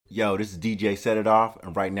Yo, this is DJ Set It Off,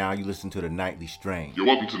 and right now you listen to the Nightly Strange. Yo,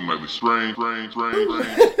 welcome to the Nightly Strange.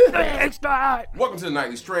 Welcome to the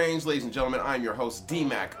Nightly Strange, ladies and gentlemen. I'm your host,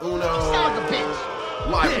 D-Mac Uno.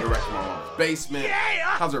 Live and direct from my mom's basement.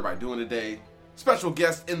 How's everybody doing today? Special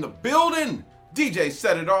guest in the building, DJ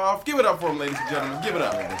Set It Off. Give it up for him, ladies and gentlemen. Give it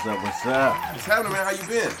up. What's up? What's happening, man? How you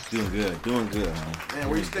been? Doing good, man. Man,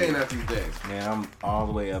 where you staying at these days? Man, I'm all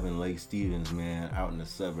the way up in Lake Stevens, man, out in the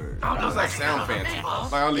suburbs. How does that sound fancy?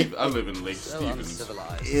 Like, I live in Lake Stevens.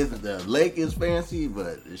 The lake is fancy,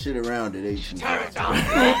 but the shit around it ain't too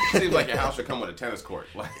Seems like your house should come with a tennis court.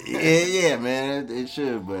 Yeah, man, it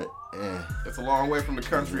should, but it's a long way from the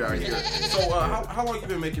country out here. So, how long you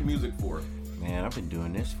been making music for? Man, I've been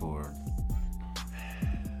doing this for,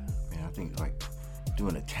 I think like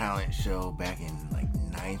doing a talent show back in like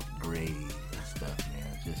 9th grade and stuff, man.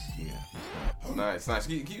 Nice.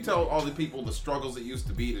 Can you tell all the people the struggles it used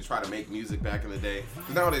to be to try to make music back in the day?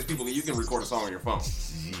 Because nowadays people, you can record a song on your phone.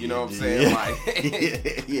 You know what I'm saying? Yeah. Like,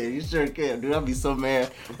 yeah, you sure can, dude. I'd be so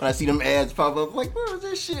mad when I see them ads pop up. Like, where was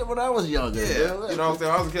this shit when I was younger? Yeah, man? you know what I'm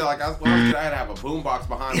saying? When I was a kid, like, when I was a kid, I had to have a boombox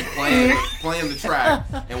behind me playing the track,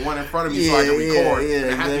 and one in front of me so I could record.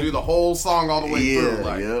 And I had to do the whole song all the way through.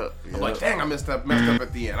 Like, I'm like, dang, I messed up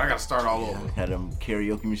at the end. I got to start all over. Had them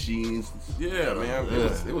karaoke machines. Yeah, man.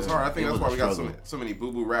 It was hard. I think that's why we got so many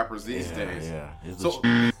boo-boo rappers these days. Yeah. So,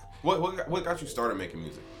 what got you started making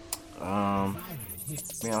music? Man,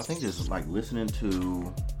 I think just like listening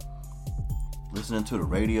to the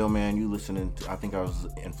radio, man. I think I was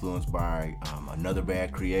influenced by Another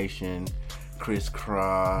Bad Creation, Criss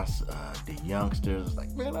Cross, the Youngsters.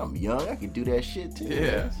 Like, man, I'm young. I can do that shit too.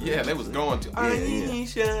 Yeah, they was going to. Yeah.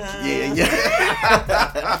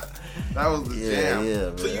 That was the jam.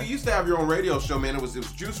 Yeah, so you used to have your own radio show, man. It was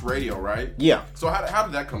Juice Radio, right? Yeah. So how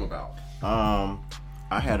did that come about?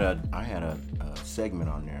 I had a segment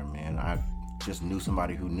on there, man. I just knew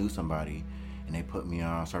somebody who knew somebody, and they put me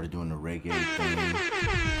on. Started doing the reggae thing.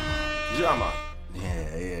 Jama.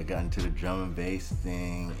 Yeah, got into the drum and bass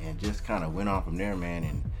thing, and just kind of went on from there, man.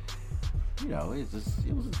 And you know, it was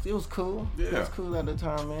cool. Yeah. It was cool at the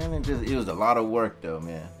time, man. And it was a lot of work, though,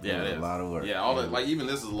 man. Yeah, it was a lot of work. Yeah, like even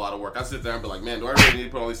this is a lot of work. I sit there and be like, man, do I really need to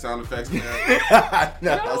put all these sound effects in there?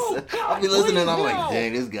 I'll be listening. I'm like,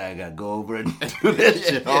 dang, this guy got to go over and do that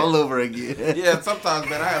shit all over again. Yeah, sometimes,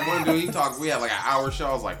 man. I had one dude. He talked. We had like an hour show.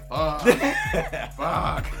 I was like, fuck.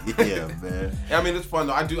 Yeah, man. I mean, it's fun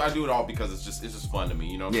though. I do it all because it's just fun to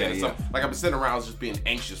me. You know what I'm saying? Yeah. So, like I've been sitting around just being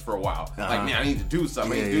anxious for a while. Uh-huh. Like, man, I need to do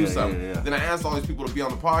something. Yeah. Then I asked all these people to be on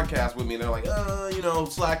the podcast with me, and they're like,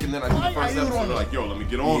 slack. And then I do the first episode. They're like, yo, let me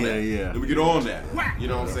get on that. Yeah. Let me get on that. You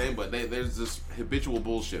know what I'm saying? But there's just habitual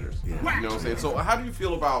bullshitters. Yeah. You know what I'm saying? So how do you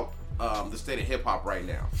feel about the state of hip hop right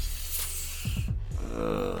now?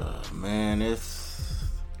 Man, it's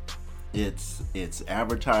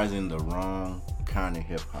advertising the wrong kind of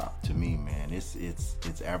hip hop to me, man.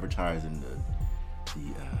 It's advertising the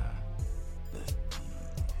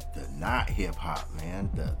not hip hop, man.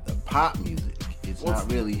 The pop music. It's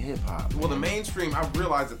not really hip hop. Well, the mainstream. I've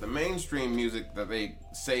realized that the mainstream music that they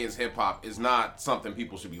say is hip hop is not something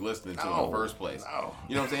people should be listening to in the first place. No.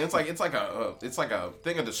 You know what I'm saying? It's like a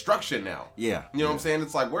thing of destruction now. Yeah. You know what I'm saying?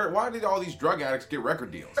 It's like why did all these drug addicts get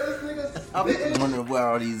record deals? I'm wondering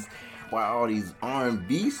why all these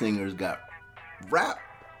R&B singers got rap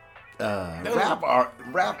albums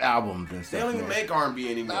and stuff. They don't even make R&B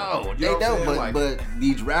anymore. No, you know they don't. Like, but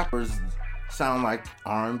these rappers sound like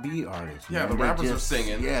R&B artists. Yeah, man. the rappers are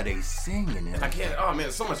singing. Yeah, they singing. And I can't. Oh man,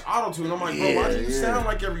 so much auto tune. I'm like, bro, why do you sound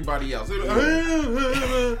like everybody else?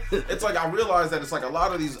 It's like I realize that it's like a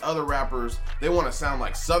lot of these other rappers. They want to sound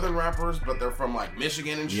like Southern rappers, but they're from like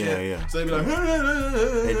Michigan and shit. Yeah. So they be like,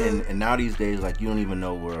 and now these days, like you don't even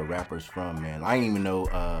know where a rapper's from, man. I didn't even know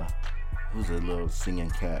who's a little singing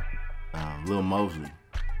cat, Lil Mosley.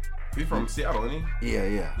 He's from Seattle, isn't he?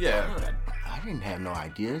 Yeah. I didn't have no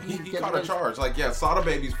idea. He caught a charge. Like, yeah, Sada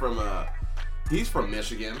Baby's from he's from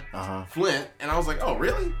Michigan, Flint, and I was like, oh,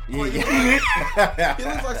 really? Yeah. He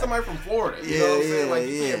looks like somebody from Florida. You know what I'm saying? Like,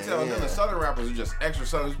 you can't tell. And then the Southern rappers are just extra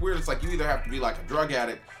Southern. It's weird. It's like you either have to be like a drug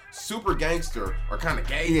addict, super gangster, or kind of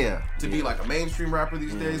gay to be like a mainstream rapper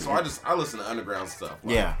these days. So I listen to underground stuff.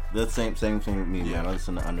 Like, yeah, the same thing with me, man. I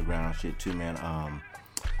listen to underground shit too, man.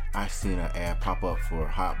 I seen an ad pop up for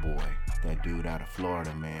Hot Boy, that dude out of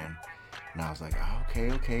Florida, man. And I was like, oh,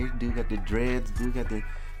 okay. Dude got the dreads. Dude got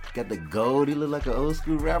the gold. He look like an old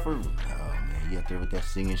school rapper. Oh man, he out there with that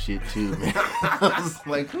singing shit too, man. I was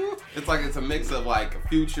like, who? It's a mix of like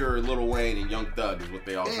Future, Lil Wayne, and Young Thug is what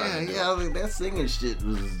they all trying to do. Yeah, I was like, that singing shit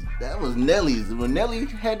was Nelly's. When Nelly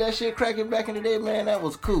had that shit cracking back in the day, man, that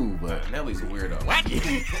was cool. But Nelly's a weirdo. What?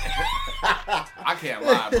 I can't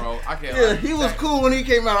lie, bro. I can't lie. He was cool when he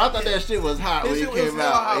came out. I thought that shit was hot when he came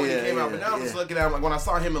out. But now I'm just looking at him, like when I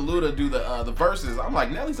saw him and Luda do the verses, I'm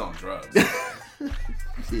like, Nelly's on drugs.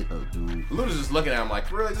 Yeah, dude. Luda's just looking at him like,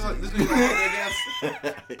 really? This dude's going against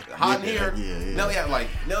Hot in Here? Yeah.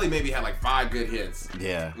 Nelly maybe had like 5 good hits.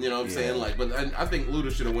 Yeah. You know what I'm saying? Like, but I think Luda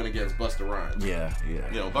should have went against Busta Rhymes. Yeah.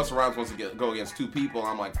 You know, Busta Rhymes wants to go against 2 people.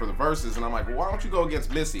 I'm like, for the verses, and I'm like, well, why don't you go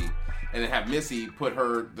against Missy and then have Missy put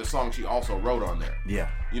the song she also wrote on there? Yeah.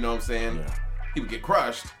 You know what I'm saying? Yeah. He would get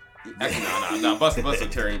crushed. Actually, no. Busta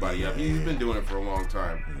would tear anybody up. He's been doing it for a long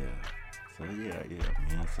time. Yeah. So man.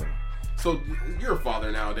 So you're a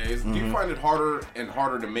father nowadays. Mm-hmm. Do you find it harder and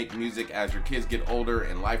harder to make music as your kids get older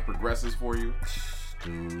and life progresses for you?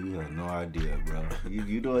 Dude, you have no idea, bro.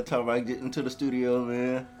 You know what time I get into the studio,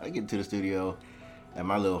 man? I get into the studio at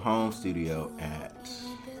my little home studio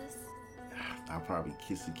I'll probably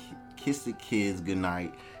kiss the kids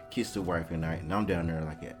goodnight, kiss the wife goodnight, and I'm down there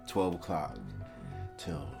like at 12 o'clock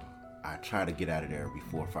till I try to get out of there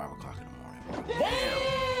before 5 o'clock in the morning.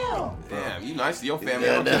 Damn, you nice to your family.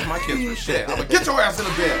 I don't kiss my kids for shit. I'm like, get your ass in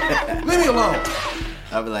the bed. Leave me alone.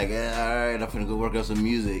 I'll be like, all right, I'm gonna go work on some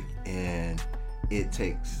music, and it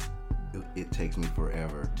takes me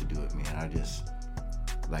forever to do it, man.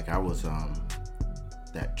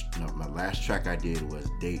 My last track I did was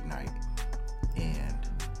Date Night, and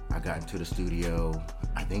I got into the studio,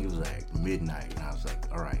 I think it was like midnight, and I was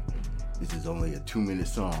like, all right, this is only a 2-minute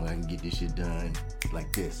song. I can get this shit done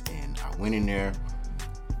like this. And I went in there,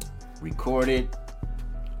 recorded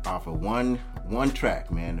off of one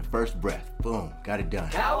track, man. The first breath, boom, got it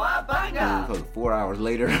done. Boom, 4 hours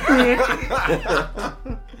later.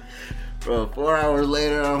 Bro, 4 hours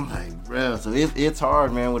later, I'm like, bro. So it's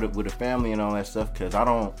hard, man, with a family and all that stuff, because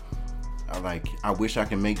I wish I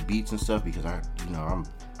could make beats and stuff, because I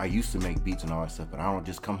used to make beats and all that stuff, but I don't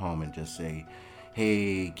just come home and just say,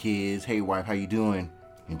 hey kids, hey wife, how you doing?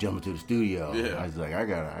 And jump into the studio. Yeah. I was like, I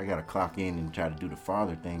gotta clock in and try to do the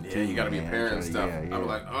father thing too. Yeah, you gotta be a parent and stuff. Yeah. I'm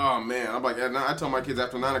like, oh man, I tell my kids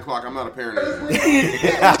after 9 o'clock, I'm not a parent anymore.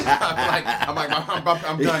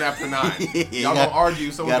 I'm done after 9. Y'all gonna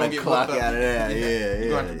argue, someone's gonna get clock out of that. You're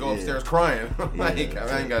gonna have to go upstairs crying. I ain't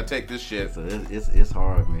gotta take this shit. So it's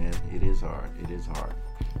hard, man. It is hard.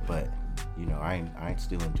 But I ain't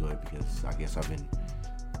still enjoy it, because I guess I've been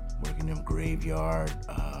working them graveyard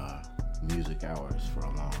music hours for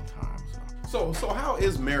a long time. So how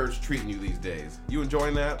is marriage treating you these days? You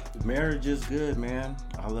enjoying that? Marriage is good, man.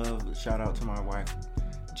 Shout out to my wife,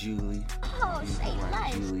 Julie.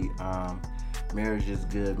 Julie. Marriage is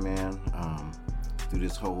good, man. Through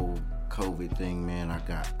this whole COVID thing, man, I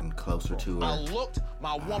gotten closer to her. I looked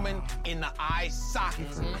my woman in the eye socket.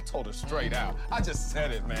 I told her straight out. I just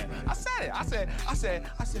said it, man. I said it. I said.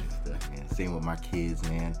 Man, same with my kids,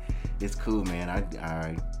 man. It's cool, man.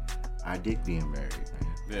 I dig being married,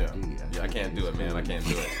 man. I can't do it, man. I can't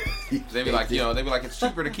do it. They be like, it's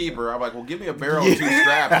cheaper to keep her. I'm like, well, give me a barrel and 2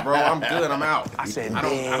 straps, bro. I'm good. I'm out. I said, I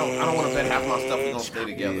don't want to bet half my stuff we're gonna stay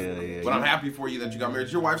together. But I'm happy for you that you got married.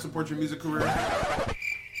 Does your wife support your music career?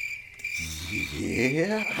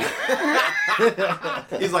 Yeah.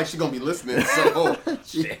 He's like, she's gonna be listening. So,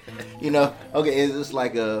 okay, it's just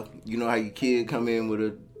like how your kid come in with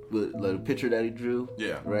a picture that he drew.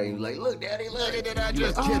 Yeah. Right. He's like, look, Daddy, look. Did I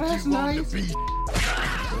just get you on the beat?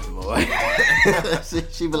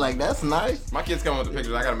 She be like, that's nice. My kids come with the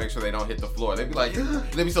pictures. I gotta make sure they don't hit the floor. They be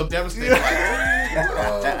so devastated.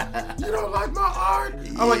 Like, you don't like my art?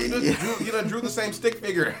 I'm like, you done drew the same stick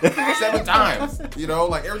figure 7 times.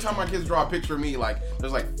 Like every time my kids draw a picture of me, like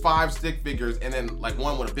there's like 5 stick figures, and then like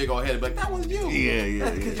one with a big old head. Be like, that one's you.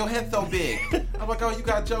 Yeah. Because your head's so big. I'm like, oh, you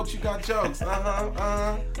got jokes.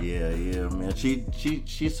 Yeah, man.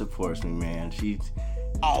 She supports me, man.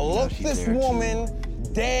 I looked this woman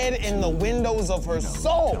dead in the windows of her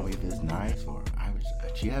soul. Tell me if it's nice, or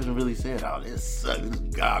she hasn't really said, oh, this sucks, this is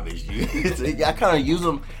garbage. I kind of use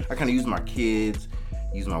my kids,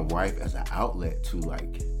 use my wife as an outlet to what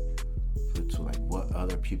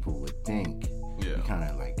other people would think. Yeah. You kind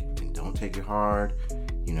of and don't take it hard.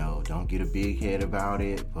 Don't get a big head about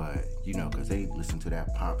it, but because they listen to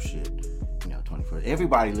that pop shit. 24.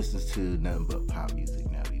 Everybody listens to nothing but pop music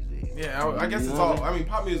now these days. Yeah, I guess it's all. I mean,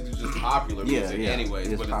 pop music is just popular music,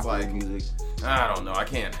 anyways. But it's like music. I don't know. I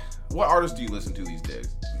can't. What artists do you listen to these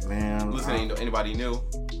days? Man, listening to anybody new?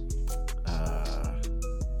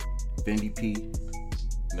 Fendi P.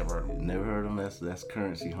 Never heard of him. Never heard of him. That's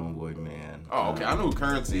Currency, homeboy, man. Oh, okay. I know who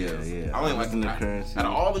Currency is. Yeah. I only like the Currency. Out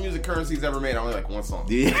of all the music Currency's ever made, I only like one song.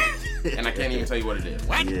 Yeah. And I can't even tell you what it is.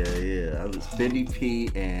 What? Yeah. I was Fendi P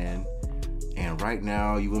and right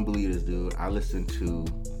now you wouldn't believe this, dude. I listen to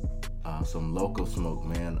some local smoke,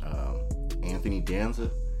 man. Anthony Danza.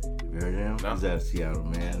 You heard of him? No. He's out of Seattle,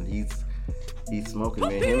 man. He's smoking,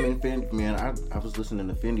 man. Him and Fendi, man. I was listening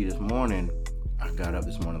to Fendi this morning. I got up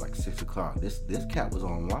this morning like 6 o'clock. This cat was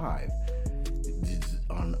on live,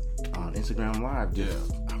 on Instagram Live.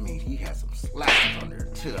 I mean, he had some slaps on there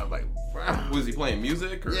too. I'm like, bro. Was he playing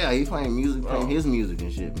music? Or? Yeah, he's playing music, his music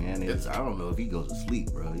and shit, man. I don't know if he goes to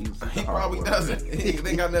sleep, bro. He probably doesn't. He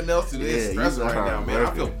ain't got nothing else to do. He's stressed right now, man.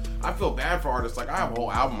 I feel bad for artists. Like, I have a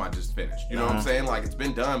whole album I just finished. You know what I'm saying? Like, it's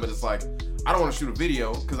been done, but it's like, I don't want to shoot a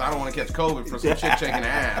video because I don't want to catch COVID for some chick shaking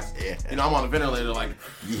ass. Yeah. You know, I'm on the ventilator like,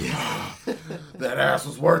 that ass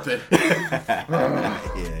was worth it. Yeah.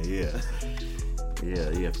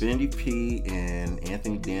 Fendi P and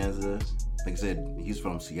Anthony Danza. Like I said, he's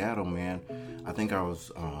from Seattle, man. I think I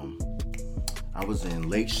was in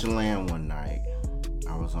Lake Chelan one night.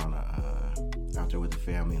 I was on out there with the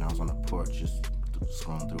family, and I was on the porch just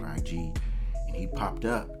scrolling through IG, and he popped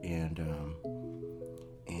up, and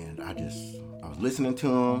I was listening to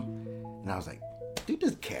him, and I was like, dude,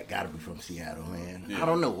 this cat gotta be from Seattle, man. Yeah. I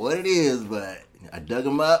don't know what it is, but I dug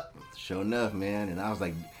him up, sure enough, man. And I was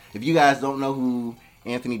like, if you guys don't know who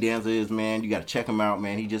Anthony Danza is, man, you gotta check him out,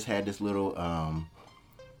 man. He just had this little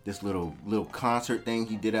concert thing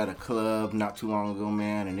he did at a club not too long ago,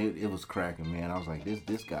 man, and it was cracking, man. I was like,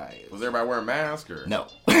 this guy is... Was everybody wearing masks or no?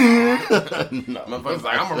 Motherfucker's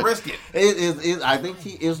like, I'm gonna risk it. I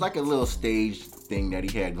think it was like a little stage thing that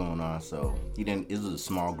he had going on, so it was a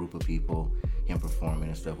small group of people, him performing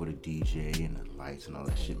and stuff with a DJ and the lights and all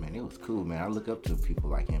that shit, man. It was cool, man. I look up to people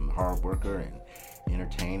like him, hard worker and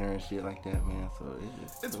entertainer and shit like that, man. So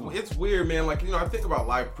it's weird, man. Like, you know, I think about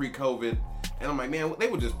life pre-COVID, and I'm like, man, they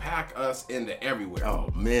would just pack us into everywhere.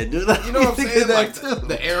 Oh man, dude, you know what I'm saying? Like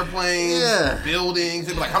the airplanes, the buildings.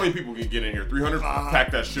 It'd be like, how many people can get in here? 300.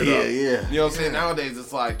 Pack that shit up. Yeah. You know what I'm saying? Nowadays,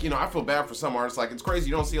 it's like, you know, I feel bad for some artists. Like, it's crazy.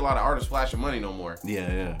 You don't see a lot of artists flashing money no more.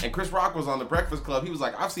 Yeah. And Chris Rock was on the Breakfast Club. He was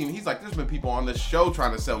like, he's like, there's been people on this show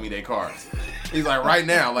trying to sell me their cars. He's like, right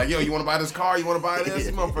now, like, yo, you want to buy this car? You want to buy this?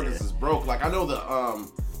 These motherfuckers is broke. Like, I know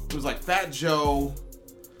it was like Fat Joe.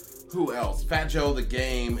 Who else? Fat Joe, The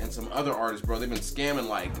Game, and some other artists, bro. They've been scamming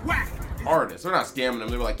like artists. They're not scamming them.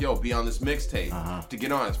 They were like, yo, be on this mixtape. To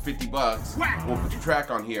get on, it's $50. We'll put your track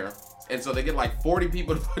on here. And so they get like 40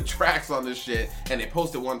 people to put tracks on this shit, and they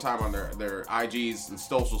post it one time on their IGs and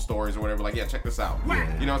social stories or whatever. Like, yeah, check this out. You know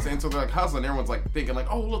what I'm saying? So they're like hustling. Everyone's like thinking like,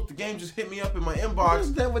 oh, look, The Game just hit me up in my inbox.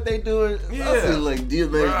 Is that what they doing? Yeah. I feel like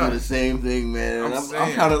DMX do the same thing, man.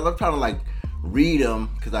 I'm trying to like read them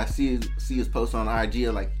because I see his post on IG.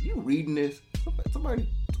 I'm like, you reading this? Somebody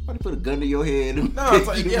put a gun to your head. No, it's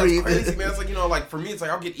like, yeah, it's crazy, man. It's like, you know, like for me, it's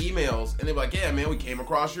like I'll get emails and they're like, yeah, man, we came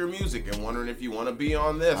across your music and wondering if you want to be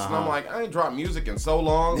on this. And I'm like, I ain't dropped music in so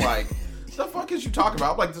long. Like, the fuck is you talking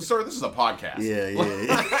about? I'm like, sir, this is a podcast. Yeah.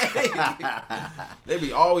 They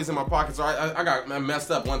be always in my pocket. So I got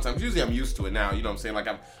messed up one time. Usually I'm used to it now. You know what I'm saying? Like,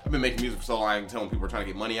 I've been making music for so long, I'm telling people are trying to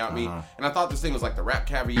get money out of me. And I thought this thing was like the Rap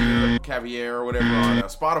Caviar or whatever on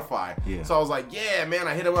Spotify. Yeah. So I was like, yeah, man.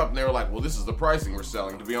 I hit them up and they were like, well, this is the pricing we're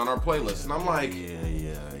selling to be on our playlist. And I'm like,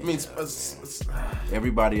 I mean,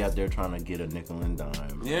 everybody out there trying to get a nickel and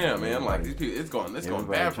dime. Yeah, man. Like, these people, it's going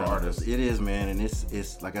bad for artists. It is, man. And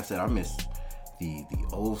it's like I said, I miss the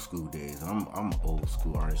old school days. I'm an old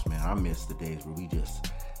school artist, man. I miss the days where we just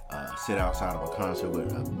sit outside of a concert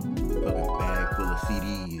with a fucking bag full of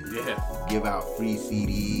CDs. Yeah. Give out free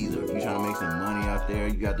CDs, or if you're trying to make some money out there,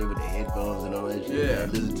 you got there with the headphones and all that shit. Yeah.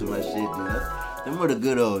 Man. Listen to my shit, dude. Them were the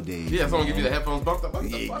good old days. Yeah, someone give you the headphones bumped up.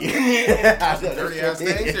 Yeah. Dirty ass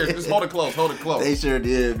things. Here, just hold it close. They sure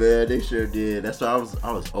did, man. They sure did. That's why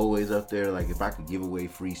I was always up there. Like, if I could give away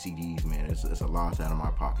free CDs, man, it's a loss out of my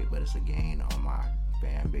pocket, but it's a gain on my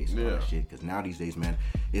fan base and all that shit. Because now these days, man,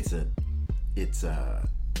 it's a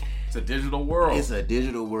digital world. It's a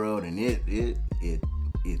digital world, and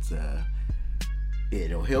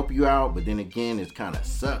it'll help you out, but then again, it kind of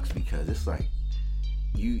sucks because it's like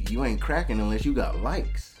you ain't cracking unless you got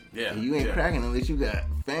likes. Yeah, and you ain't cracking unless you got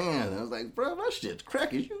fans. And I was like, bro, that shit's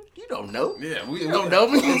cracking. You don't know. Yeah, you don't know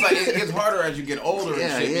me. It's like it gets harder as you get older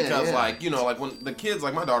and shit because like, you know, like when the kids,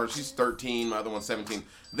 like my daughter, she's 13, my other one's 17.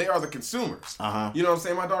 They are the consumers. You know what I'm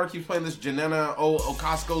saying? My daughter keeps playing this Janena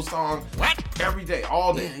Ocasco song every day,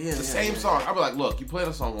 all day. It's the same song. I'll be like, look, you play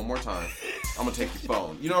the song one more time, I'm gonna take your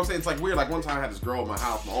phone. You know what I'm saying? It's like weird. Like one time I had this girl at my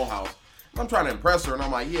house, my old house, I'm trying to impress her, and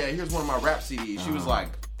I'm like, yeah, here's one of my rap CDs. She was like,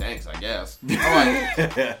 thanks, I guess.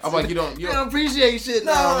 I'm like, you don't appreciate shit.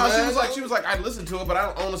 No, she was like, I listen to it, but I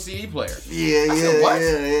don't own a CD player. Yeah, I said, what?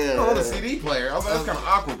 Yeah. You don't own a CD player? I was like, that's kind of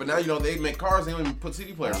awkward. But now they make cars, they don't even put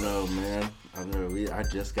CD players. I know, man. I know. I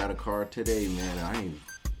just got a car today, man. I didn't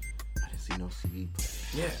see no CD player.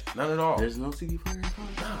 Yeah, none at all. There's no CD player in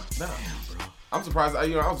cars? No. Damn, bro. I'm surprised. I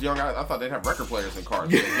was young. I thought they'd have record players in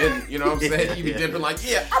cars. And, you know what I'm saying? You be dipping like,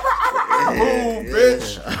 move,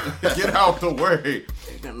 bitch. Get out the way.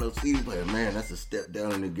 Ain't got no CD player. Man, that's a step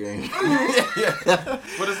down in the game. yeah.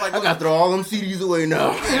 But it's like, I got to throw all them CDs away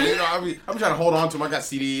now. I'm trying to hold on to them. I got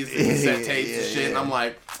CDs and cassette tapes and shit. And I'm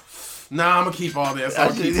like, nah, I'm going to keep all this. I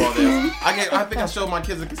think I showed my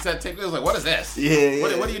kids a cassette tape. They was like, what is this?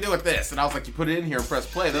 What do you do with this? And I was like, you put it in here and press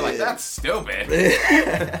play. They're like, that's stupid.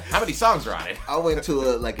 How many songs are on it? I went to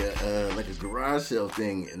a garage sale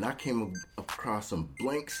thing, and I came across some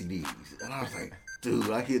blank CDs. And I was like,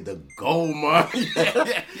 dude, I hit the gold mine.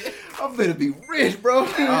 I'm finna be rich, bro.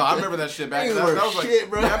 Oh, I remember that shit back then. That was like shit,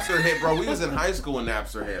 bro. Napster hit, bro. We was in high school when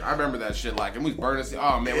Napster hit. I remember that shit, like, and we was burning.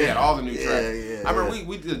 Oh man, we had all the new tracks. I remember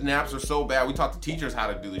we did Napster so bad. We taught the teachers how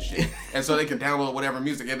to do this shit, and so they could download whatever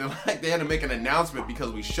music. And then like they had to make an announcement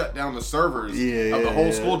because we shut down the servers of the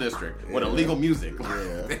whole school district with illegal music.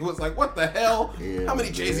 It was like, what the hell? How many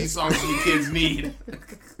Jay-Z songs do you kids need?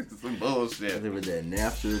 Some bullshit. I remember that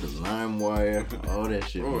Napster, the LimeWire, all that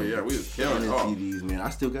shit. Oh, man. Yeah, we was killing CDs, man. I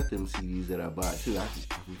still got them CDs that I bought, too. I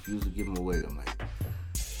refuse to give them away. I'm like,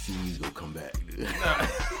 CDs gonna come back, dude.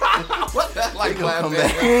 What that like come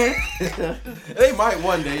back? They might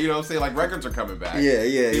one day, you know what I'm saying? Like, records are coming back. Yeah.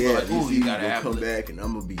 People are like, ooh, you gotta have come back, and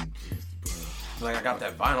I'm gonna be just, bro. Like, I got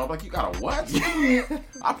that vinyl. I'm like, you got a what?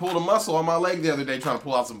 I pulled a muscle on my leg the other day trying to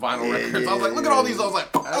pull out some vinyl records. I was like, look at all these. I was like,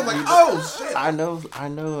 oh shit. I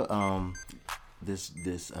know. This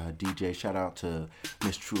DJ, shout out to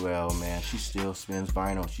Miss Truelle, man. She still spins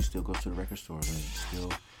vinyl. She still goes to the record store and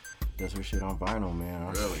still does her shit on vinyl, man.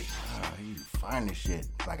 Really? You find this shit.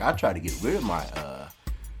 Like, I try to get rid of my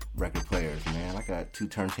record players, man. I got 2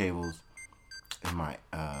 turntables and my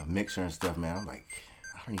mixer and stuff, man. I'm like,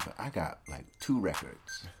 I got like 2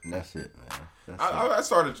 records, and that's it, man. I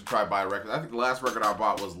started to try buy records. I think the last record I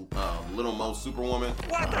bought was Little Mo Superwoman.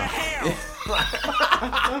 What the hell?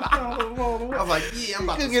 I was like, yeah, I'm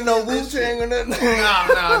about to get no Wu-Tang or nothing.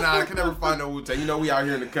 Nah, I can never find no Wu-Tang. You know, we out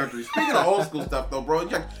here in the country. Speaking of old school stuff, though, bro,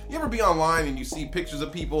 you ever be online and you see pictures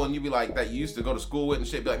of people and you be like, that you used to go to school with and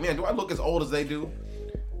shit, be like, man, do I look as old as they do?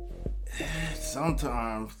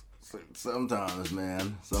 Sometimes,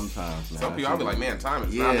 man. Some people, I'll be like, man, time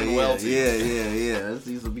is not in well to you. Yeah. I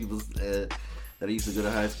see some people that I used to go to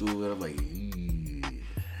high school with. I'm like, eee.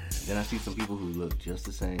 Then I see some people who look just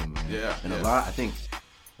the same, man. Yeah. And a lot, I think,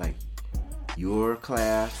 like, your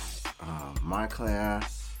class, my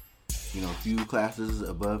class, you know, a few classes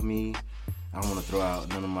above me. I don't want to throw out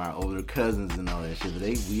none of my older cousins and all that shit, but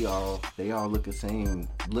they all look the same,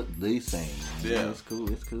 man. Yeah. It's cool,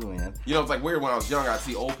 man. You know, it's like weird when I was young, I'd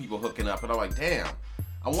see old people hooking up, and I'm like, damn,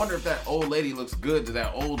 I wonder if that old lady looks good to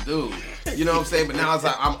that old dude. You know what I'm saying? But now as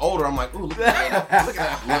I'm older, I'm like, ooh, look at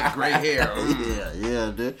that gray hair.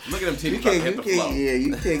 Yeah, dude. Look at them titties about to hit the flow. Yeah,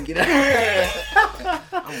 you can't get out.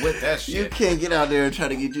 I'm with that shit. You can't get out there and try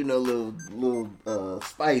to get you no little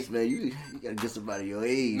spice, man. You gotta get somebody your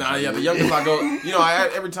age. Nah, yeah, the youngest I go, you know,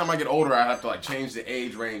 every time I get older, I have to like change the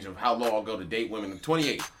age range of how low I'll go to date women.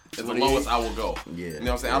 28 is the lowest I will go. Yeah. You know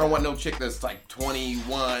what I'm saying? I don't want no chick that's like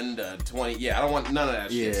 21 to 20. Yeah, I don't want none of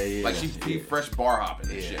that shit. Yeah. Like she fresh bar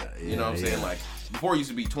hopping and shit. You know what I'm saying? Like before it used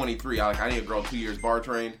to be 23. I need a girl 2 years bar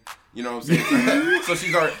trained. You know what I'm saying? So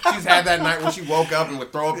she's had that night when she woke up and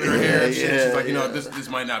would throw up in her hair and shit. She's like, you know, this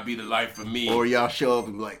might not be the life for me. Or y'all show up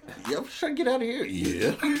and be like, yep, should I get out of here?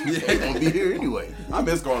 Yeah. I won't be here anyway. I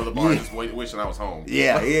miss going to the bar just wishing I was home.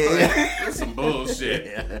 Yeah. That's some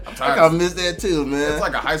bullshit. I'm tired. I miss that too, man. It's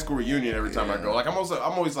like a high school reunion every time I go. Like I'm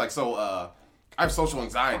always like I have social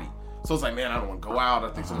anxiety. So it's like, man, I don't want to go out. I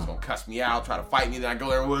think someone's gonna cuss me out, try to fight me. Then I go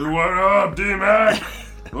there and like, what up, D-Mac?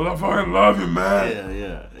 Well, I fucking love you, man.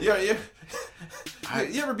 Yeah.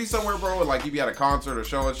 You ever be somewhere, bro, and like you be at a concert or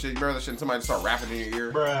show and shit, you remember that shit and somebody just start rapping in your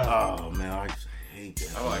ear? Bruh. Oh, man, I just hate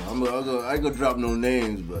that. I go drop no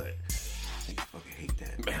names, but I fucking hate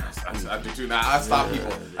that. Man, I do too. Now, I stop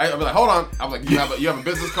people. I'll be like, hold on. I'm like, you have a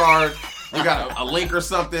business card? You got a link or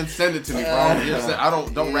something? Send it to me, bro.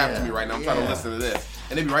 Don't rap to me right now. I'm trying to listen to this.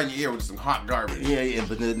 And they be right in your ear with some hot garbage. Yeah,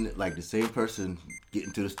 but then, like, the same person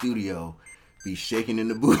getting to the studio be shaking in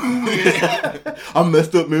the booth. I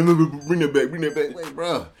messed up, man. Bring that back. Wait,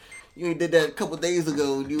 bro. You ain't did that a couple days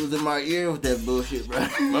ago when you was in my ear with that bullshit, bro.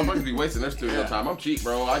 Motherfuckers be wasting their studio time. I'm cheap,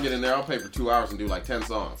 bro. I get in there, I'll pay for 2 hours and do like 10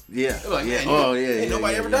 songs. Yeah. They're like, yeah. Ain't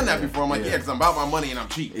nobody ever done that before. I'm like, because I'm about my money and I'm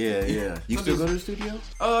cheap. Yeah. You still go to the studio?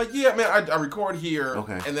 Yeah, man. I record here.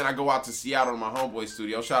 Okay. And then I go out to Seattle to my homeboy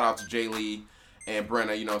studio. Shout out to Jay Lee and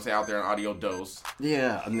Brenna, you know what I'm saying, out there in Audio Dose.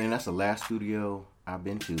 Yeah, I mean, that's the last studio I've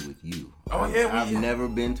been to with you. I've never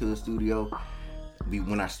been to a studio.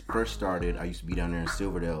 When I first started, I used to be down there in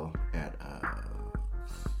Silverdale at,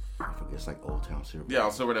 I forget, it's like Old Town Silverdale. Yeah,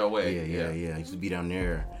 on Silverdale Way. Yeah. I used to be down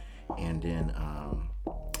there. And then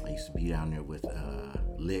I used to be down there with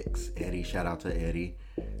Licks, Eddie. Shout out to Eddie,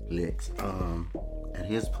 Licks, at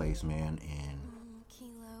his place, man. And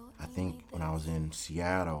I think when I was in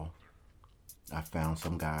Seattle, I found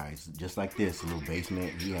some guys just like this, a little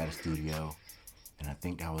basement. He had a studio. And I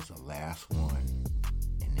think that was the last one.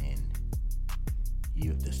 And then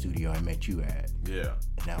the studio I met you at. Yeah.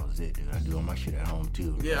 And that was it, dude. I do all my shit at home,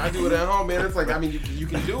 too. Yeah, I do it at home, man. It's like, I mean, you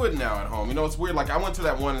can do it now at home. You know, it's weird. Like, I went to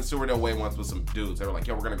that one in Silverdale Way once with some dudes. They were like,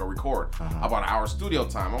 yo, we're going to go record. About an hour studio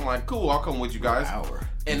time. I'm like, cool, I'll come with you guys. An hour.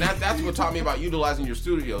 And that's what taught me about utilizing your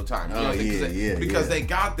studio time. You know what I'm saying? Because they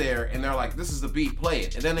got there and they're like, this is the beat, play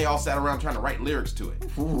it. And then they all sat around trying to write lyrics to it.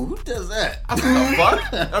 Ooh, who does that? I was like, the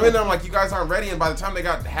fuck? I mean, I'm like, you guys aren't ready. And by the time they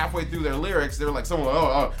got halfway through their lyrics, they were like,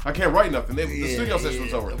 oh, I can't write nothing. The studio session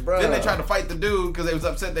was over. Bruh. Then they tried to fight the dude because they was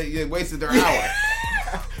upset they wasted their hour.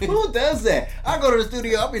 Who does that? I go to the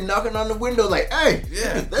studio, I'll be knocking on the window like, hey,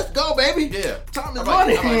 let's go, baby. Yeah. Time is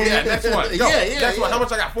money. I'm like, yeah, next one. Go. Next one. How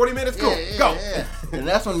much I got? 40 minutes? Go. Go. Yeah. And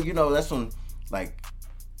that's when, like,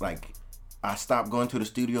 I stopped going to the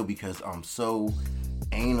studio because I'm so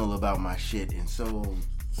anal about my shit and so,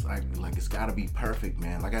 like it's gotta be perfect,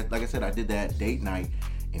 man. Like I said, I did that date night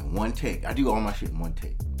in one take. I do all my shit in one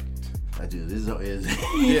take. I do. This is I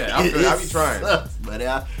be trying. Sucks, but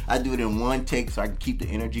I do it in one take so I can keep the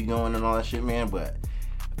energy going and all that shit, man. But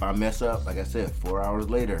if I mess up, like I said, 4 hours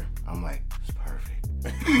later, I'm like, it's perfect.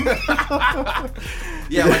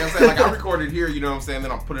 Yeah, like I said, like I recorded here, you know what I'm saying?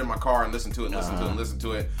 Then I'll put it in my car and listen to it, listen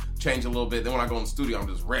to it, change a little bit. Then when I go in the studio, I'm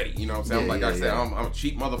just ready. You know what I'm saying? Like I said, I'm a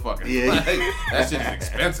cheap motherfucker. Yeah. Like, that shit is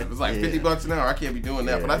expensive. It's like $50 an hour. I can't be doing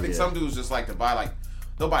that. But I think some dudes just like to buy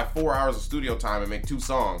they'll buy 4 hours of studio time and make 2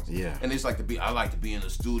 songs. Yeah. And they just like to be, I like to be in the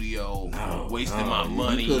studio, wasting my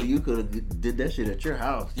money. You could have did that shit at your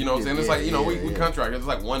house. You know what I'm saying? It's like, you know, we contract. It's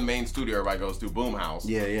like one main studio everybody goes to, Boom House.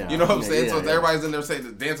 Yeah. You know what I'm saying? So everybody's in there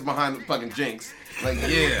dancing behind the fucking Jinx. Like,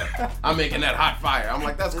 I'm making that hot fire. I'm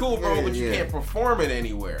like, that's cool, bro, but you can't perform it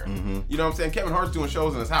anywhere. Mm-hmm. You know what I'm saying? Kevin Hart's doing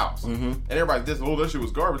shows in his house. Mm-hmm. And everybody's just, that shit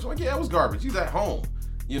was garbage. I'm like, yeah, it was garbage. He's at home.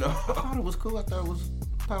 You know? I thought it was cool. I thought it was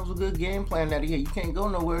a good game plan that he had. You can't go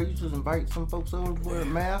nowhere. You just invite some folks over to wear a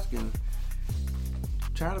mask and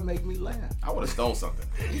try to make me laugh. I would have stole something.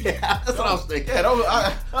 Yeah, that's what I was thinking.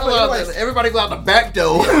 Yeah, everybody go out the back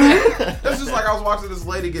door. That's just like I was watching this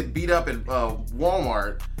lady get beat up at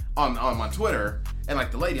Walmart on my Twitter. And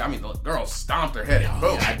like the lady, I mean, the girl stomped her head.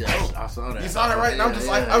 Boom. I saw that. You saw that, right? And I'm just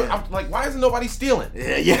I'm like, why isn't nobody stealing?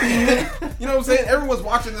 Yeah. You know what I'm saying? Everyone's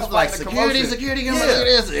watching this. Like security, look at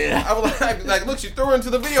this. Yeah. I was like, look, she threw her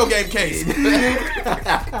into the video game case.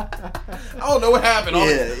 I don't know what happened. All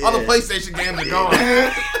the PlayStation games are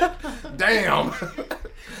gone. Damn.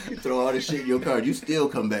 You throw all this shit in your car, you still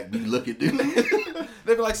come back. You look at dude.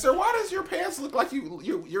 They'd be like, sir, why does your pants look like you're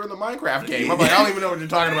in the Minecraft game? I'm like, I don't even know what you're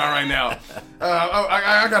talking about right now.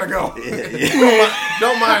 I gotta go.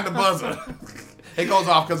 Don't mind the buzzer. It goes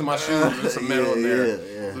off because of my shoes. There's some metal in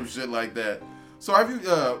there. Some shit like that. So have you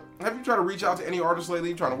tried to reach out to any artists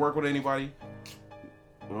lately? Trying to work with anybody?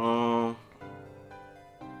 I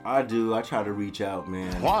do. I try to reach out,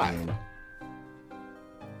 man. Why? And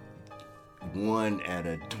 1 out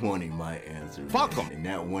of 20 might answer. Fuck them. And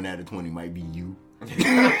that 1 out of 20 might be you.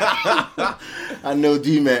 I know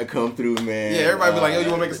D-Mac come through, man. Yeah, everybody be like, yo, you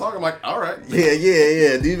want to make a song? I'm like, all right.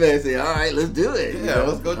 Yeah. D-Mac say, all right, let's do it. Yeah,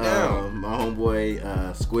 let's go down. My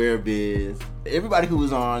homeboy, Square Biz. Everybody who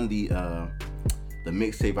was on the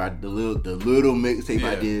mixtape, the little mixtape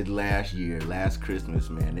I did last Christmas,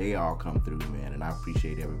 man, they all come through, man, and I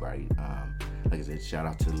appreciate everybody. Like I said, shout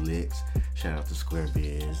out to Licks, shout out to Square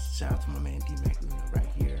Biz, shout out to my man D-Mac right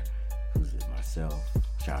here, who's it, myself,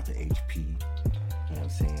 shout out to HP, you know what I'm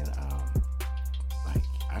saying? Like,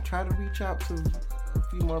 I try to reach out to a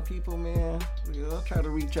few more people, man. I'll try to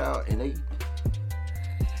reach out, and they,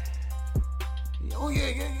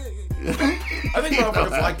 I think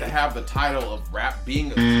motherfuckers like to have the title of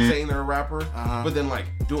saying they're a rapper, but then like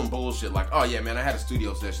doing bullshit like, oh yeah, man, I had a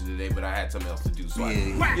studio session today, but I had something else to do. So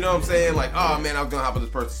you know what I'm saying? Like, oh man, I was gonna hop on this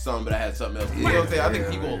person's son, but I had something else to do. You know what I'm saying? I think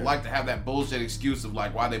people like to have that bullshit excuse of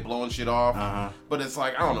like why they blowing shit off. But it's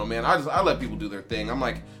like, I don't know, man. I let people do their thing. I'm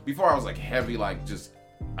like, before I was like heavy, like just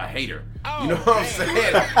a hater. You know what I'm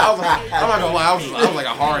saying? I was like, I'm not gonna lie, I was like a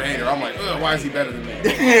hard hater. I'm like, ugh, why is he better than me?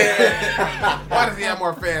 Why does he have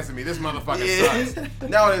more fans than me? This motherfucker sucks.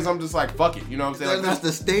 Nowadays, I'm just like, fuck it. You know what I'm saying? Like, that's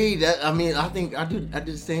the stage. I mean, I think I did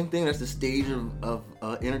the same thing. That's the stage of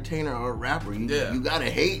entertainer or a rapper. You gotta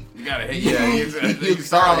hate. You gotta hate. Yeah, you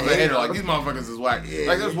start off as a hater. Like, these motherfuckers is whack.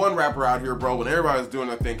 Like, there's one rapper out here, bro. When everybody was doing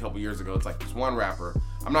their thing a couple years ago, it's like this one rapper.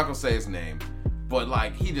 I'm not gonna say his name. But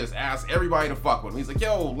like he just asked everybody to fuck with him. He's like,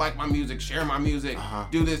 yo, like my music, share my music,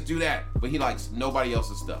 do this, do that. But he likes nobody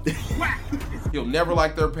else's stuff. He'll never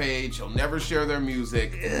like their page. He'll never share their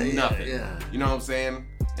music. Nothing. You know what I'm saying?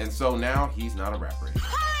 And so now he's not a rapper anymore.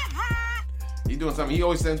 He's doing something. He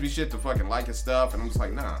always sends me shit to fucking like his stuff, and I'm just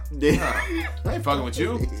like, nah, I ain't fucking with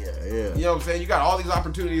you. You know what I'm saying? You got all these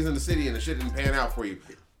opportunities in the city, and the shit didn't pan out for you.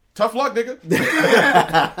 Tough luck, nigga.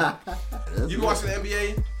 You been watching the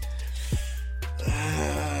NBA?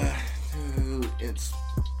 Dude, it's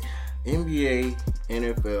NBA,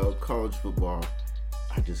 NFL, college football.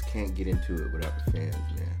 I just can't get into it without the fans,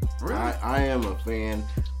 man. Really? I am a fan.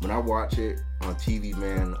 When I watch it on TV,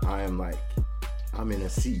 man, I am like, I'm in a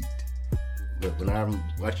seat. But when I'm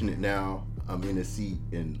watching it now, I'm in a seat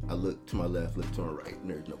and I look to my left, look to my right, and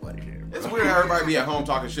there's nobody there. It's weird how everybody be at home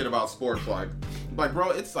talking shit about sports. Like, bro,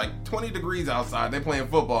 it's like 20 degrees outside. They playing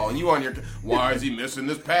football, and you on your. Why is he missing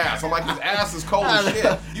this pass? I'm like, his ass is cold as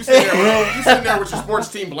shit. You sitting there with your sports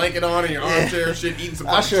team blanket on in your armchair and shit, eating some.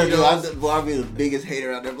 I sure do. I'll be the biggest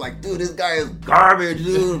hater out there. I'm like, dude, this guy is garbage,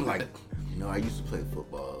 dude. I'm like, I used to play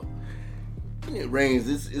football. When it rains,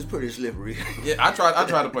 it's pretty slippery. Yeah, I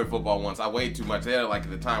tried to play football once. I weighed too much. They had like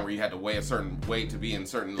at the time where you had to weigh a certain weight to be in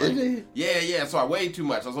certain. Like, yeah. So I weighed too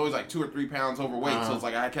much. I was always like 2 or 3 pounds overweight. So it's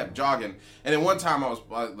like I kept jogging. And then one time I was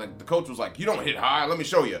like, the coach was like, "You don't hit high. Let me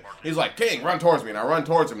show you." He's like, "King, run towards me." And I run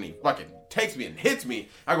towards him, and he fucking takes me and hits me.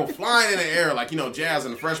 I go flying in the air like, Jazz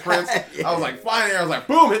and the Fresh Prince. I was like flying in the air. I was like,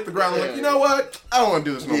 boom, hit the ground. I'm like, you know what? I don't want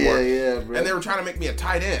to do this no more. Bro. And they were trying to make me a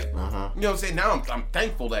tight end. You know what I'm saying? Now I'm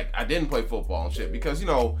thankful that I didn't play football and shit because,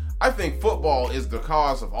 I think football is the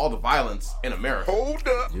cause of all the violence in America. Hold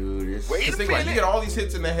up. Dude, wait a minute. Like, you get all these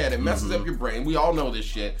hits in the head. It messes up your brain. We all know this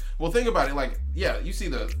shit. Well, think about it. Like, yeah, you see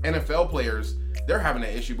the NFL players, they're having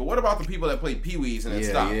that issue. But what about the people that played Pee-wees and then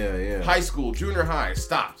stopped? Yeah. High school, junior high,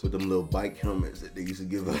 stopped. With them little bike helmets that they used to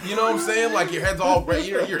give up. You know what I'm saying? Like, your head's all,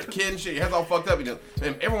 you're a kid and shit. Your head's all fucked up.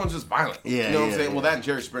 And everyone's just violent. You know what I'm saying? Well, that and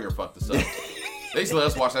Jerry Springer fucked us up. They used to let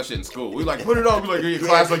us watch that shit in school. We like, put it on. We like, in your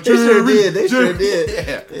class, like, they sure did. They sure did.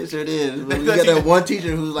 Yeah. They sure did. We got that one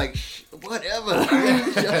teacher who's like, whatever.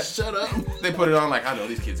 Just shut up. They put it on like, I know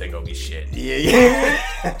these kids ain't gonna be shit.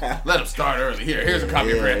 Yeah. Let them start early. Here's a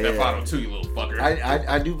copy of Grand Theft Auto 2, you little fucker.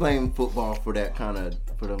 I do blame football for that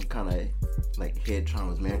for them kind of like head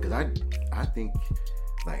traumas, man. Because I think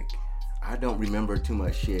like I don't remember too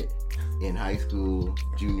much shit in high school,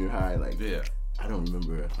 junior high, like. Yeah. I don't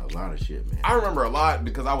remember a lot of shit, man. I remember a lot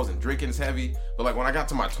because I wasn't drinking as heavy. But like when I got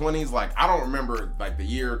to my 20s, like I don't remember like the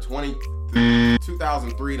year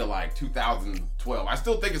 2003 to like 2012. I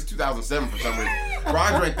still think it's 2007 for some reason. Bro,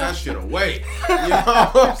 I drank that shit away. You know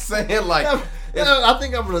what I'm saying? Like, I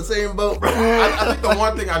think I'm in the same boat, bro. I think the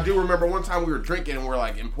one thing I do remember, one time we were drinking and we're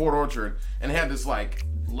like in Port Orchard and had this like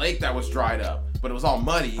lake that was dried up, but it was all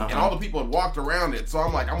muddy and all the people had walked around it. So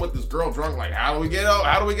I'm like, I'm with this girl drunk, like, how do we get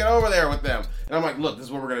over there with them? And I'm like, look, this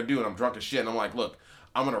is what we're gonna do. And I'm drunk as shit. And I'm like, look,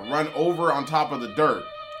 I'm gonna run over on top of the dirt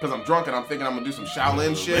because I'm drunk and I'm thinking I'm gonna do some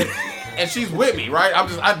Shaolin shit. And she's with me, right?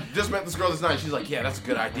 I just met this girl this night. She's like, yeah, that's a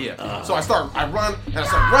good idea. So I run and I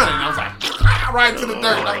start running. And I was like, right into the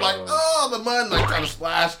dirt. And I'm like, oh, the mud, like trying to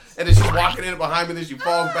splash. And then she's walking in behind me. Then she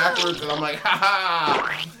falls backwards. And I'm like, ha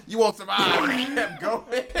ha, you won't survive. And I kept going.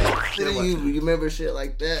 You remember shit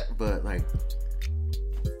like that, but like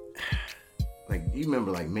you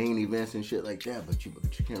remember like main events and shit like that, but you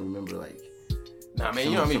can't remember like. Nah, man,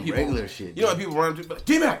 you know what I mean? People, regular shit. You know what people run up to like,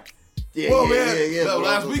 D-Mac. Yeah, whoa, yeah, man. yeah,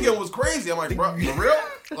 last weekend was crazy. I'm like, bro, for real?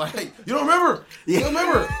 Like, you don't remember? You don't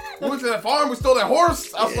remember? We went to that farm, we stole that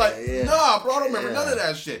horse. I was like, nah, bro, I don't remember none of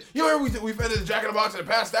that shit. You remember we fed it a Jack in the Box and it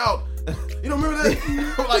passed out? You don't remember that?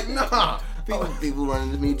 I'm like, nah. People run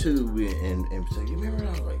into me too and say, you remember? And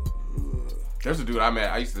I was like, There's a dude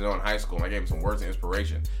I used to know in high school, and I gave him some words of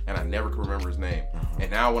inspiration, and I never could remember his name.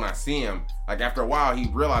 And now when I see him, like after a while,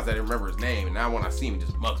 he realized I didn't remember his name, and now when I see him, he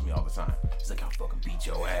just mugs me all the time. He's like, I'll fucking beat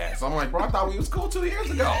your ass. I'm like, bro, I thought we was cool 2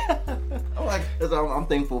 years ago. I'm like, I'm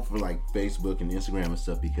thankful for like Facebook and Instagram and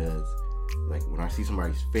stuff, because like when I see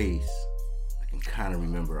somebody's face, I can kind of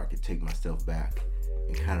remember, I can take myself back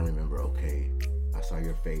and kind of remember, okay, I saw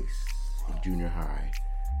your face in junior high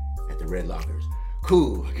at the Red Lockers.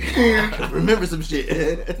 Cool. I can remember some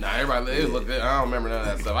shit. Nah, everybody look good. I don't remember none of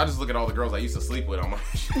that stuff. I just look at all the girls I used to sleep with on my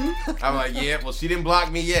I'm like, yeah, well, she didn't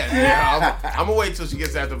block me yet. Yeah, I'm gonna wait till she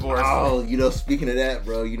gets that divorce. Oh, you know, speaking of that,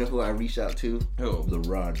 bro, you know who I reached out to? Who?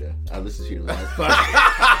 LaRonda. I listened to your last podcast.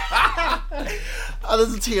 I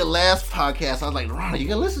listened to your last podcast. I was like, LaRonda, you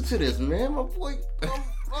gotta listen to this, man. My boy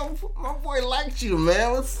liked you,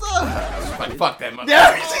 man. What's up? I was like, fuck that mother.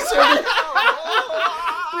 Yeah,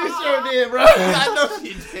 she sure did, bro. I know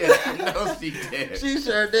she did. She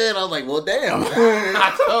sure did. I was like, well, damn.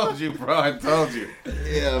 I told you, bro. I told you.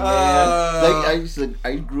 Yeah, man.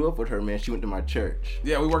 I grew up with her, man. She went to my church.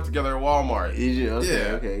 Yeah, we worked together at Walmart. Did you? Okay,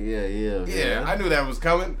 Yeah. Okay, yeah. Yeah, I knew that was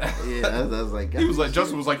coming. Yeah, I was like, he was like,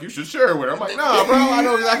 Justin was like, you should share it with her. I'm like, nah, bro, I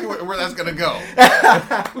know exactly where that's gonna go.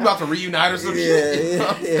 We about to reunite or some shit.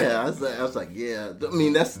 Yeah. I was like, yeah. I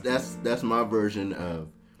mean, that's my version of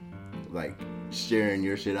like sharing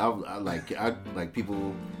your shit. I like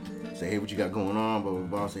people say, hey, what you got going on? Blah blah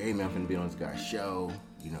blah. I say, hey man, I'm finna be on this guy's show.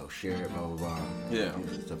 You know, share it, blah blah blah. Yeah.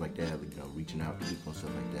 Stuff like that. You know, reaching out to people and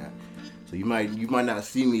stuff like that. So you might not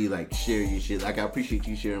see me like share your shit. Like I appreciate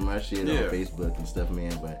you sharing my shit on Facebook and stuff,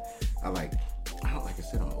 man. But I don't like I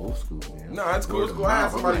said, I'm old school, man. No, that's cool. It's cool. I I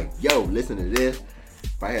had somebody. like, yo, listen to this.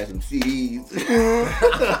 If I had some CDs.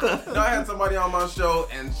 No, I had somebody on my show,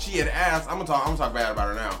 and she had asked. I'm gonna talk bad about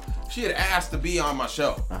her now. She had asked to be on my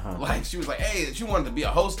show. Like she was like, hey, she wanted to be a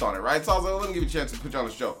host on it, right? So I was like, let me give you a chance to put you on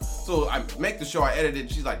the show. So I make the show, I edited.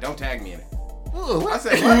 She's like, don't tag me in it. Ooh, I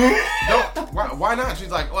said, what? Why not? She's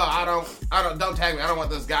like, well, don't tag me. I don't want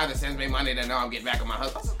this guy that sends me money to know I'm getting back on my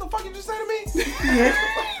husband. I said, the fuck you just say to me?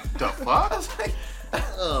 The fuck? I was like,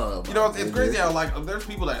 you know, it's crazy how like there's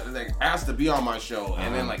people that ask to be on my show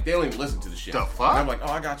and then like they don't even listen to the shit. The fuck? And I'm like,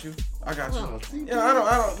 oh, I got you. Yeah, I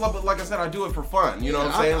don't. But like I said, I do it for fun. You know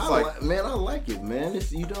what I'm saying? It's like, man, I like it, man.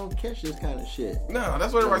 You don't catch this kind of shit. No,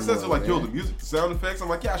 that's what everybody says. They're like, yo, the music, the sound effects. I'm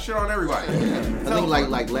like, yeah, I shit on everybody. I think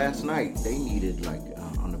like last night they needed like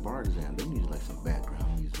on the bar exam they needed like some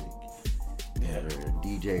background music. Yeah, or a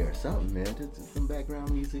DJ or something, man. Just some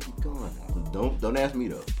background music going. Don't ask me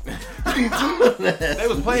though. They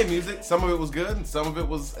was playing music. Some of it was good, and some of it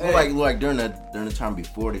was like during the time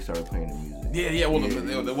before they started playing the music. Yeah. Well,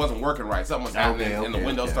 it wasn't working right. Something was happening, and the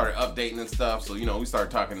windows started updating and stuff. So you know, we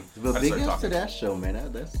started talking. But big ups to that show,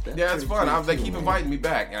 man. That's yeah, it's fun. They keep inviting me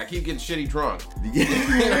back, and I keep getting shitty drunk. You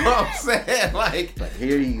know what I'm saying? Like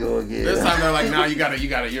here you go again. This time they're like, nah, you got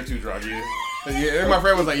it. You're too drunk. Yeah, my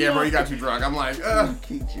friend was like, yeah, bro, you got too drunk. I'm like,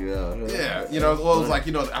 kicked you out. Huh? Yeah, you know, well, it was like,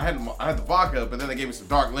 you know, I had the vodka, but then they gave me some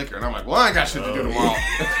dark liquor, and I'm like, well, I ain't got shit to do tomorrow.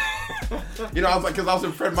 You know, I was like, because I was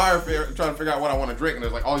in Fred Meyer Fair trying to figure out what I want to drink, and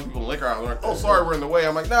there's like all these people in liquor. I was like, oh, sorry, we're in the way.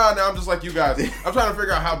 I'm like, no, I'm just like you guys. I'm trying to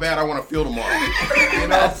figure out how bad I want to feel tomorrow. You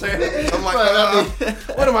know what I'm saying? I'm like,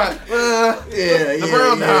 what am I? The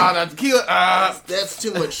brown, the tequila. That's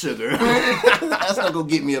too much sugar. That's not gonna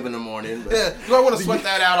get me up in the morning. But. Yeah, do I want to sweat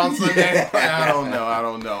that out on Sunday? I don't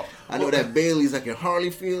know. I know that Bailey's, I can hardly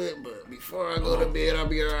feel it, but before I go to bed, I'll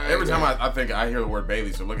be alright. Every time I hear the word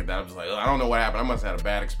Bailey's or look at that, I'm just like, I don't know what happened. I must have had a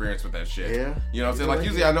bad experience with that shit. Yeah. You know what I'm saying? Like,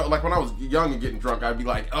 usually I know, like when I was young and getting drunk, I'd be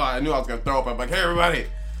like, oh, I knew I was going to throw up. I'm like, hey, everybody,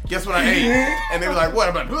 guess what I ate? And they were like, what?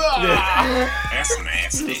 I'm like, that's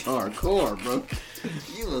nasty. You was hardcore, bro.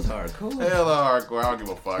 You was hardcore. Hella hardcore. I don't give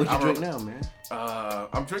a fuck. What you drink now, man?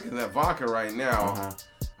 I'm drinking that vodka right now.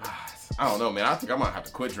 I don't know, man. I think I might have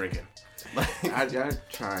to quit drinking. I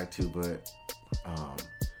tried to, but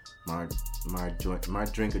my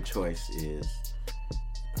drink of choice is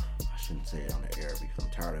I shouldn't say it on the air because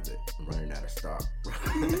I'm tired of it. I'm running out of stock.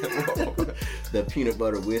 The peanut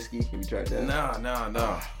butter whiskey. Have you tried that?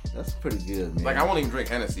 No. That's pretty good, man. Like I won't even drink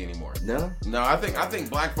Hennessy anymore. No. I think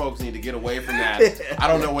black folks need to get away from that. I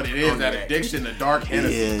don't know what it is. That addiction to dark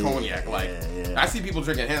Hennessy, cognac. I see people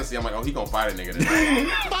drinking Hennessy. I'm like, oh, he gonna fight a nigga tonight.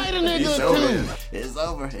 Fight a nigga too. It's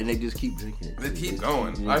over, and they just keep drinking it. They keep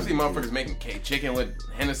going. I see motherfuckers making chicken with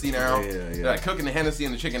Hennessy now. They're like cooking the Hennessy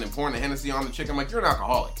in the chicken and pouring the Hennessy on the chicken. I'm like, you're an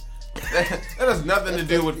alcoholic. That has nothing to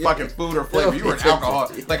do with fucking food or flavor. You're an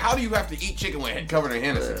alcoholic. Like, how do you have to eat chicken with head covered in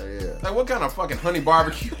Hennessy? Like, what kind of fucking honey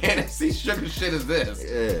barbecue Hennessy sugar shit is this?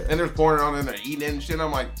 And they're pouring it on and they're eating it and shit.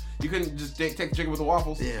 I'm like, you couldn't just take the chicken with the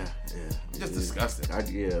waffles? Yeah. Just disgusting. That's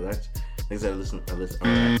I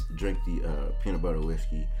I drink the peanut butter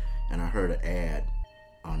whiskey, and I heard an ad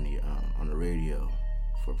on the radio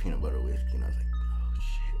for peanut butter whiskey, and I was like, oh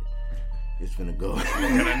shit, it's finna go.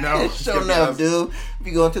 I'm gonna know. Sure enough, dude. If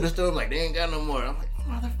you go into the store, like, they ain't got no more. I'm like,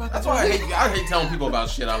 motherfucker. That's why I hate telling people about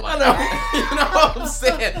shit I like. You know what I'm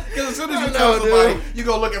saying? Because as soon as you tell somebody, you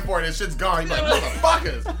go looking for it and shit's gone. You're like,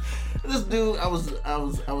 motherfuckers. This dude, I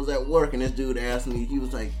was at work, and this dude asked me. He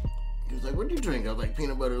was like, what do you drink? I was like,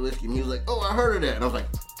 peanut butter whiskey. And he was like, oh, I heard of that. And I was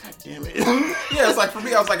like, God damn it. Yeah, it's like, for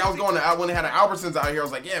me, I was going to, when they had an Albertsons out here, I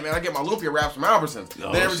was like, yeah, man, I get my Lupia wraps from Albertsons.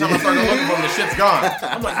 Then every time I started looking for them, the shit's gone.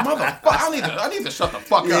 I'm like, motherfucker, I need to shut the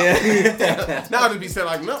fuck up. Yeah. Now I'd just be saying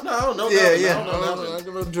like, no. I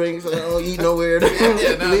don't drink, so I don't eat nowhere.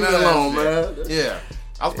 Leave me alone, man. Yeah.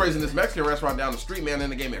 I was praising this Mexican restaurant down the street, man.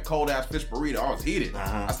 Then they gave me a cold ass fish burrito. I was heated.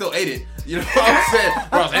 I still ate it. You know what I'm saying?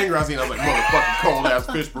 When I was angry, I was like, motherfucking cold ass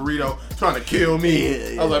fish burrito trying to kill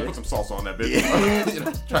me. I was like, put some salsa on that bitch. You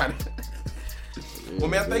know, trying to. Well,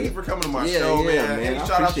 man, thank you for coming to my show, man. Any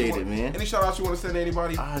shout outs you want to send to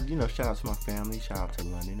anybody? Shout out to my family. Shout out to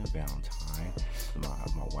London and Valentine.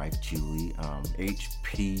 My wife Julie.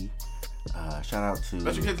 HP. Shout out to.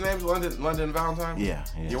 That's your kids' names, London and Valentine? Yeah.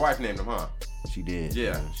 Your wife named them, huh? She did.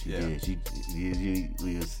 Yeah. She did.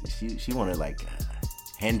 She wanted like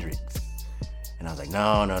Hendrix. And I was like,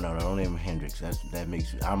 no, don't name him Hendrix. That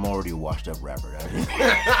makes I'm already a washed up rapper.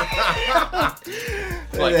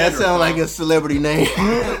 That sounds like a celebrity name.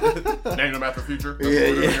 Name him after Future.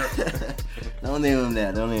 Yeah. Don't name him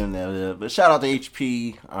that. But shout out to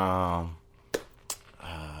HP.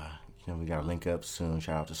 We got to link up soon.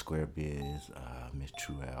 Shout out to Square Biz, Miss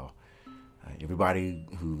Truel, everybody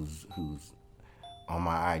who's on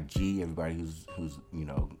my IG, everybody who's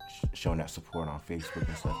showing that support on Facebook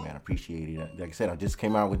and stuff, man. I appreciate it. Like I said, I just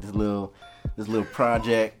came out with this little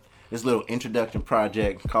project, this little introduction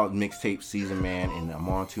project called Mixtape Season, man, and I'm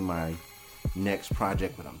on to my next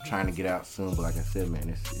project, but I'm trying to get out soon. But like I said, man,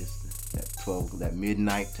 it's that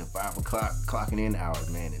midnight to 5 o'clock clocking in hours,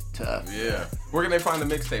 man. It's tough. Yeah. Where can they find the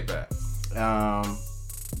mixtape at?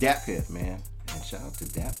 DatPiff, man. And shout out to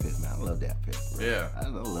DatPiff, man. I love DatPiff. Bro. Yeah. I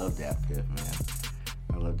love DatPiff, man.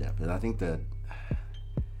 I love DatPiff. I think that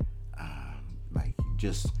like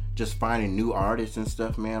just finding new artists and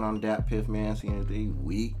stuff, man, on DatPiff, man. Seeing they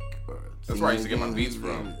week or that's where I used to get my beats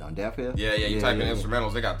from. On DatPiff? Yeah. You type in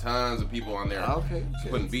instrumentals, they got tons of people on there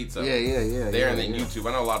putting beats up. Yeah. There and then YouTube.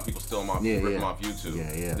 I know a lot of people steal them off, rip them off YouTube.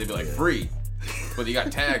 Yeah. They'd be like, free. But you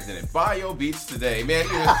got tags in it. Buy your beats today. Man,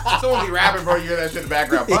 someone be rapping, bro. You hear that shit in the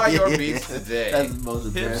background. Buy your beats today. That's the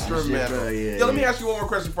most instrumental. Shit, let me ask you one more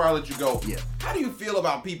question before I let you go. Yeah. How do you feel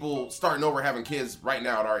about people starting over having kids right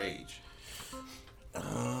now at our age?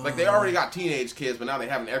 Like they already got teenage kids, but now they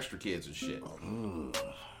having extra kids and shit. I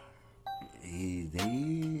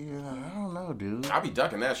don't know, dude. I be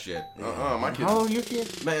ducking that shit. My kids. How old are your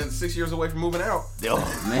kids? Man, 6 years away from moving out.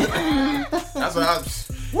 Oh man, that's what I.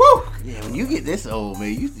 Woo! Yeah, when you get this old,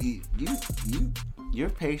 man, your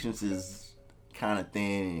patience is kind of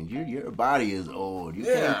thin, and your body is old. You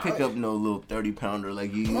can't pick up no little 30-pounder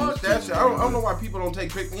like you used to. That shit. I don't know why people don't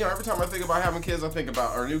take pictures. Every time I think about having kids,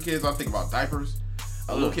 or new kids, I think about diapers.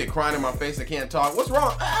 A little kid crying in my face that can't talk. What's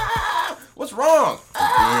wrong? What's wrong?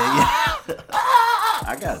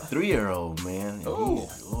 I got a 3-year-old, man.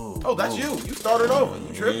 Oh, that's you. You started over.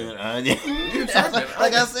 You tripping. You tripping.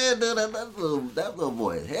 Like I said, dude, that little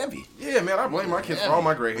boy is heavy. Yeah, man, I blame my kids for all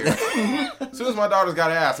my gray hair. As soon as my daughter's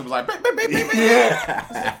got ass, it was like, beep, beep, beep, beep, beep. I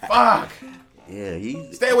said, fuck. Yeah,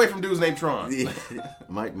 stay away from dudes named Tron.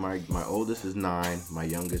 My oldest is 9. My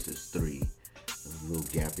youngest is 3. There's a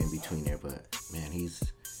little gap in between there, but man, he's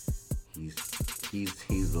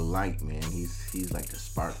the light, man. He's like the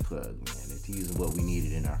spark plug, man. He's what we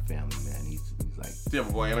needed in our family, man. He's like. Do you have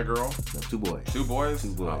a boy and a girl? No, 2 boys. 2 boys?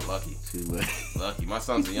 2 boys. Oh, lucky. 2 boys. Lucky. My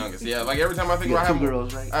son's the youngest. Yeah, like every time I think about having 2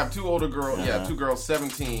 girls, right? I have 2 older girls. Yeah, 2 girls,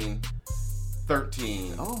 17,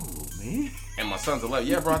 13. Oh man. And my son's 11.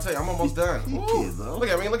 Yeah, bro, I tell you, I'm almost done. Kids, look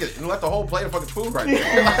at me, look at it. Left the whole plate of fucking food right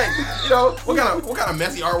there. Like, what kind of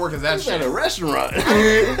messy artwork is that shit? At a restaurant. I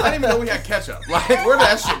didn't even know we had ketchup. Like, where did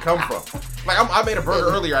that shit come from? Like, I made a burger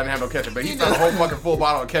earlier, I didn't have no ketchup, but he found a whole fucking full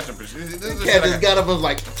bottle of ketchup. This cat just got up and was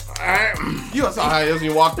like, you saw how it is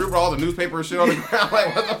when you walk through, bro, all the newspaper and shit on the ground.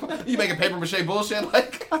 Like, what the fuck? You making paper mache bullshit?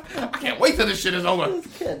 Like, I can't wait till this shit is over. This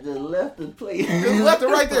cat just left the plate. Just left it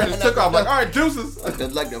right there and just took off. Like, all right, deuces.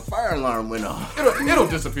 Like the fire alarm went off. It'll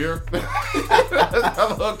disappear.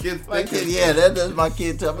 That's little kids my kid, yeah, that's my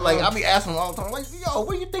kid tell me. Like, I be asking him all the time, like, yo,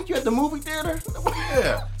 where you think you at the movie theater?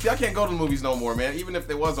 Yeah. See, I can't go to the movies no more, man. Even if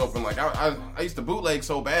they was open, like I used to bootleg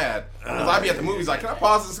so bad. Because I'd be at the movies like, can I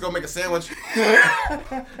pause this to go make a sandwich?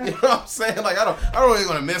 You know what I'm saying? Like, I don't really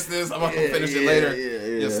want to miss this. I'm going to finish it later.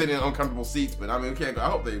 Yeah. Sitting in uncomfortable seats. But I mean, I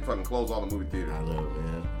hope they fucking close all the movie theaters. I love it,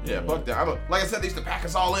 man. Yeah, fuck that. Like I said, they used to pack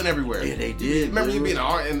us all in everywhere. Yeah, they did. Remember you being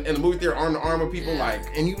in the movie theater arm to arm with people, like.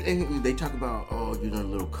 And they talk about,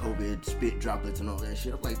 little COVID spit droplets and all that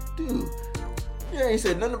shit. I'm like, dude. You ain't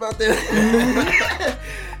said nothing about that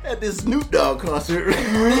at this Snoop Dogg concert.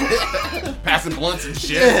 Passing blunts and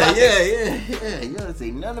shit. Yeah. You don't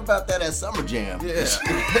say nothing about that at Summer Jam. Yeah.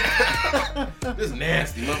 This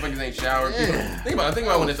nasty. Motherfuckers ain't showered. Yeah. Think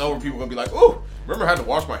about when it's over, people gonna be like, ooh, remember I had to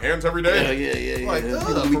wash my hands every day? Yeah. Like,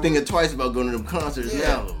 people be thinking twice about going to them concerts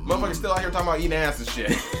now. Motherfuckers still out here talking about eating ass and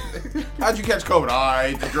shit. How'd you catch COVID? I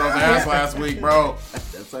ate the girl's ass last week, bro.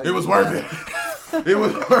 It was worth it. It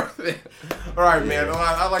was worth it. All right, man.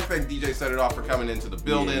 I'd like to thank DJ Set It Off for coming into the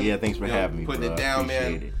building. Yeah, thanks for having me. Putting it down,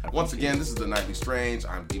 man. Once again, this is the Nightly Strange.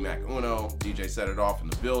 I'm D-Mac Uno. DJ Set It Off in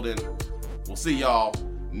the building. We'll see y'all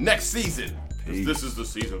next season. This is the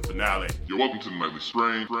season finale. You're welcome to the Nightly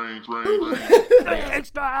Strange.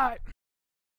 Extra hot.